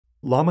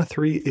Llama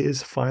 3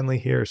 is finally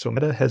here. So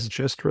Meta has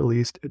just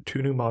released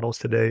two new models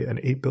today, an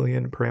 8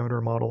 billion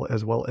parameter model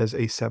as well as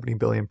a 70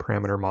 billion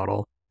parameter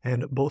model.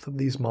 And both of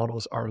these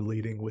models are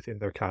leading within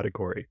their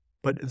category.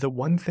 But the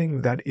one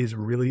thing that is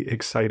really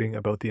exciting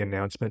about the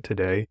announcement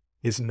today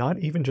is not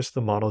even just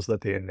the models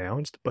that they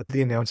announced, but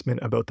the announcement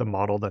about the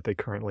model that they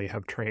currently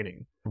have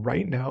training.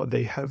 Right now,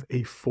 they have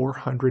a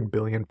 400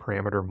 billion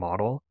parameter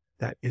model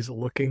that is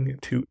looking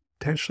to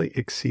potentially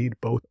exceed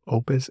both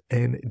Opus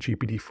and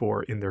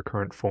GPT-4 in their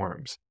current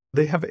forms.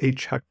 They have a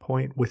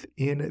checkpoint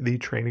within the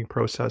training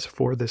process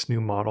for this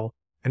new model,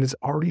 and it's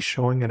already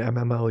showing an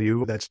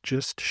MMLU that's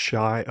just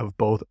shy of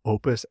both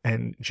Opus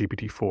and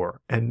GPT-4.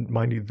 And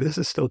mind you, this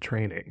is still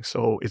training,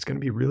 so it's going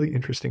to be really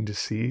interesting to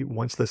see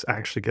once this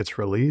actually gets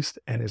released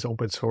and is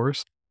open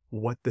source,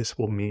 what this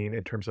will mean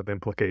in terms of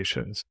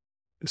implications.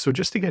 So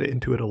just to get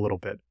into it a little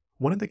bit,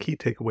 one of the key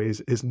takeaways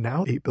is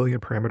now 8 billion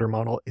parameter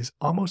model is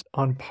almost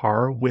on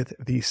par with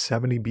the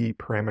 70B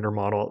parameter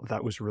model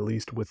that was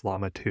released with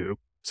Llama 2.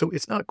 So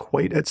it's not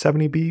quite at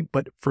 70B,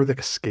 but for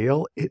the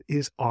scale, it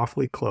is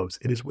awfully close.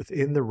 It is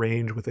within the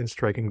range, within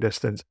striking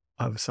distance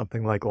of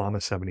something like Llama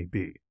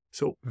 70B.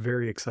 So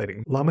very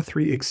exciting. Llama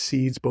 3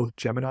 exceeds both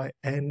Gemini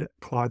and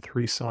Claude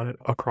 3 Sonnet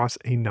across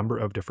a number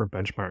of different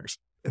benchmarks.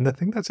 And the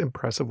thing that's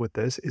impressive with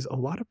this is a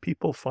lot of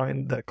people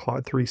find that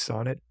Claude 3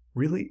 Sonnet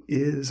really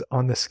is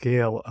on the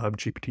scale of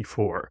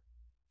GPT-4.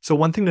 So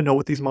one thing to know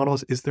with these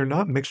models is they're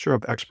not a mixture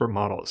of expert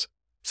models.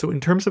 So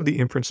in terms of the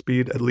inference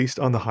speed, at least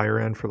on the higher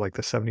end for like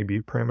the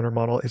 70B parameter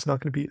model, it's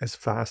not going to be as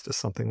fast as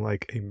something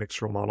like a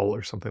mixed-role model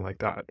or something like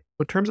that.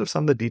 In terms of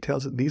some of the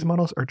details, these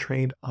models are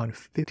trained on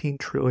 15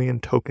 trillion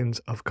tokens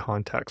of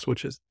context,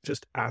 which is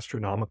just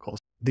astronomical.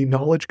 The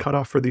knowledge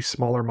cutoff for the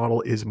smaller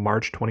model is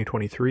March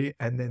 2023,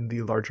 and then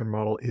the larger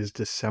model is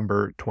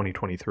December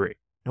 2023.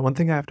 Now, one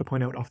thing I have to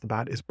point out off the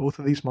bat is both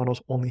of these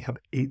models only have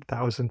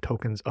 8,000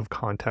 tokens of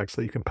context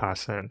that you can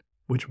pass in,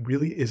 which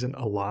really isn't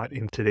a lot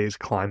in today's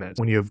climate.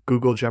 When you have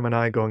Google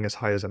Gemini going as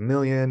high as 1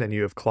 million, and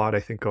you have Claude, I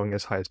think, going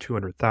as high as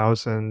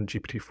 200,000,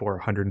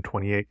 GPT-4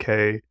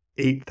 128K,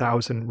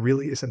 8,000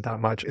 really isn't that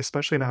much,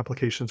 especially in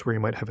applications where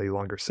you might have a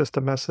longer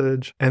system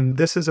message. And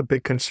this is a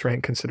big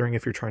constraint considering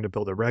if you're trying to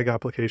build a reg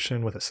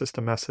application with a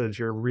system message,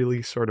 you're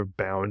really sort of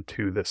bound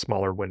to the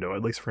smaller window,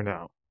 at least for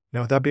now.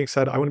 Now, with that being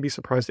said, I wouldn't be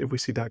surprised if we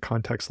see that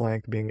context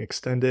length being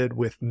extended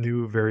with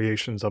new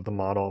variations of the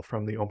model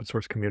from the open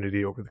source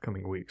community over the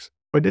coming weeks.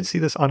 I did see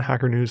this on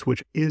Hacker News,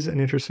 which is an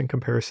interesting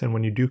comparison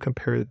when you do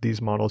compare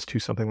these models to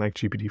something like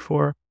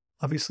GPT-4.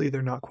 Obviously,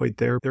 they're not quite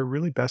there. They're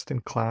really best in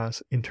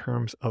class in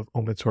terms of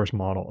open source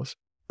models.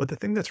 But the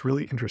thing that's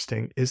really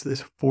interesting is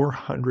this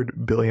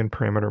 400 billion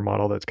parameter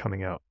model that's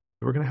coming out.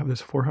 We're going to have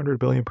this 400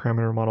 billion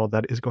parameter model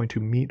that is going to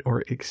meet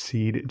or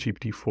exceed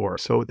GPT-4.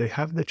 So they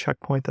have the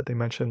checkpoint that they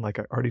mentioned, like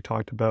I already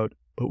talked about,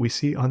 but we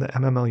see on the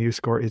MMLU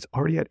score, it's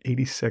already at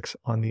 86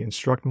 on the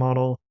instruct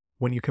model.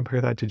 When you compare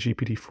that to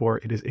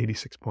GPT-4, it is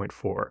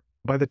 86.4.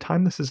 By the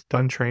time this is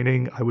done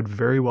training, I would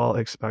very well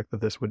expect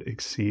that this would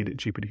exceed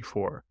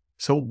GPT-4.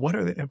 So what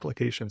are the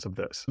implications of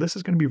this? This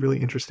is going to be really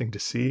interesting to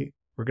see.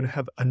 We're going to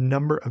have a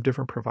number of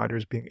different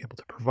providers being able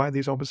to provide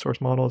these open source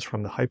models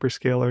from the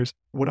hyperscalers.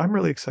 What I'm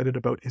really excited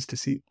about is to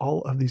see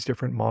all of these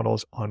different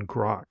models on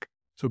Grok.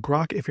 So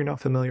Grok, if you're not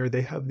familiar,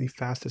 they have the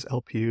fastest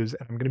LPUs,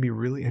 and I'm going to be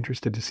really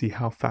interested to see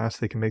how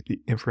fast they can make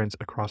the inference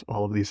across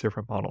all of these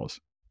different models.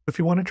 If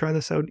you want to try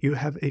this out, you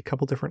have a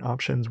couple different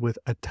options with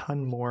a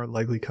ton more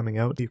likely coming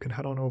out. You can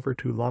head on over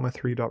to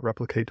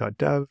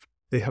llama3.replicate.dev.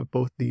 They have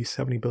both the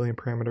 70 billion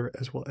parameter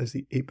as well as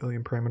the 8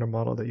 billion parameter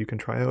model that you can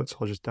try out. So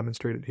I'll just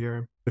demonstrate it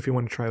here. If you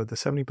want to try out the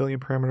 70 billion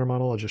parameter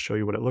model, I'll just show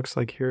you what it looks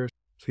like here.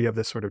 So you have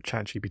this sort of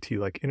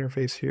ChatGPT-like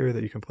interface here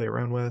that you can play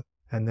around with.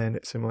 And then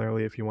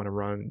similarly, if you want to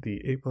run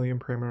the 8 billion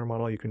parameter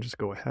model, you can just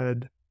go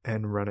ahead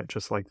and run it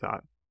just like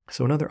that.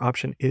 So another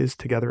option is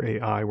Together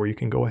AI, where you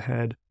can go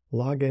ahead,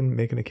 log in,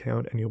 make an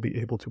account, and you'll be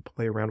able to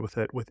play around with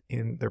it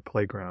within their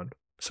playground.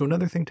 So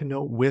another thing to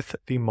note with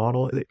the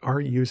model, they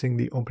are using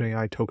the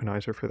OpenAI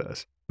tokenizer for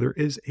this. There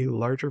is a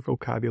larger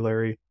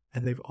vocabulary,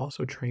 and they've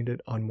also trained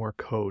it on more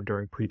code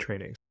during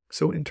pre-training.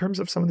 So in terms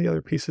of some of the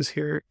other pieces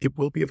here, it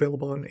will be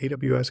available on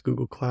AWS,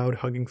 Google Cloud,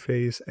 Hugging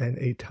Face, and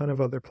a ton of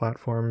other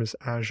platforms,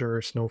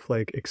 Azure,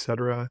 Snowflake,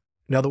 etc.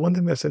 Now, the one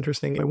thing that's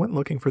interesting, I went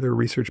looking for their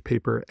research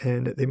paper,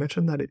 and they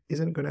mentioned that it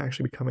isn't going to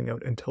actually be coming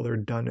out until they're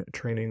done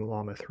training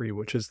Llama 3,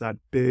 which is that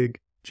big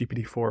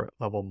GPT-4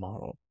 level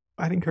model.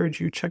 I'd encourage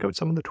you, check out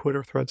some of the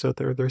Twitter threads out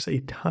there. There's a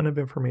ton of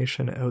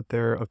information out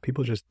there of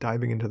people just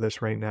diving into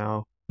this right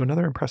now.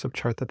 Another impressive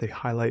chart that they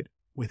highlight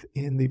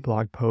within the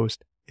blog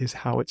post is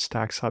how it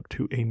stacks up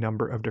to a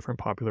number of different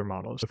popular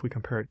models. If we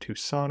compare it to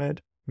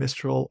Sonnet,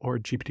 Mistral, or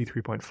GPT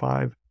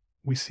 3.5,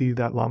 we see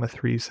that Llama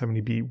 3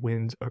 70B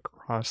wins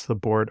across the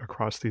board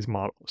across these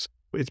models.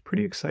 It's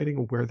pretty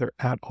exciting where they're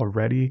at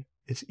already.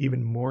 It's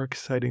even more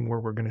exciting where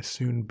we're going to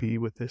soon be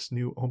with this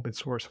new open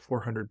source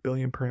 400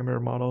 billion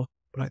parameter model.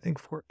 But I think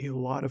for a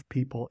lot of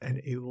people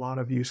and a lot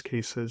of use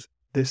cases,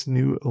 this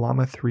new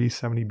Llama 3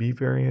 70B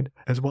variant,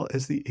 as well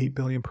as the 8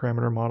 billion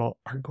parameter model,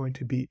 are going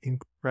to be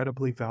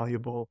incredibly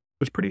valuable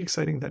It's pretty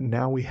exciting that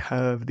now we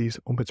have these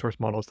open source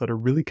models that are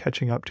really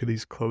catching up to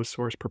these closed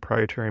source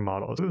proprietary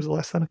models. It was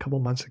less than a couple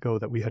months ago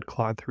that we had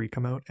Claude 3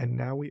 come out, and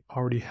now we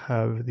already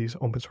have these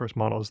open source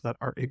models that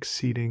are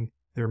exceeding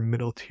their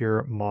middle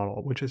tier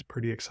model, which is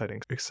pretty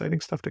exciting.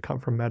 Exciting stuff to come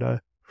from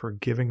Meta for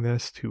giving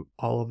this to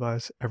all of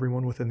us,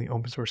 everyone within the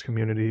open source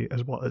community,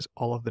 as well as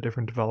all of the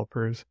different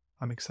developers.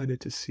 I'm excited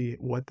to see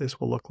what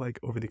this will look like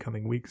over the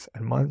coming weeks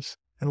and months.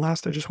 And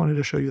last, I just wanted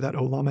to show you that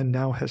Llama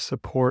now has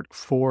support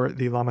for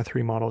the Llama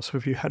 3 model. So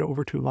if you head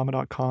over to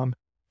llama.com,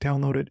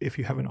 download it. If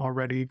you haven't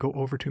already, go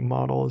over to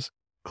models,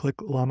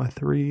 click Llama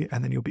 3,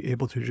 and then you'll be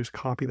able to just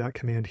copy that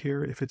command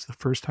here. If it's the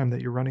first time that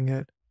you're running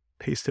it,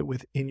 paste it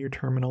within your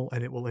terminal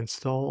and it will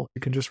install.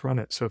 You can just run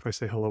it. So if I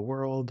say hello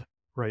world,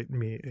 write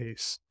me a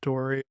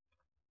story,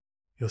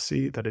 you'll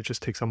see that it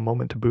just takes a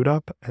moment to boot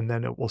up and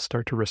then it will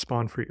start to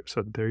respond for you.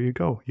 So there you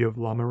go. You have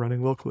Llama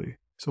running locally.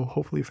 So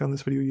hopefully you found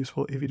this video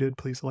useful. If you did,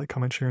 please like,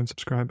 comment, share, and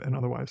subscribe. And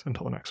otherwise,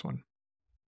 until the next one.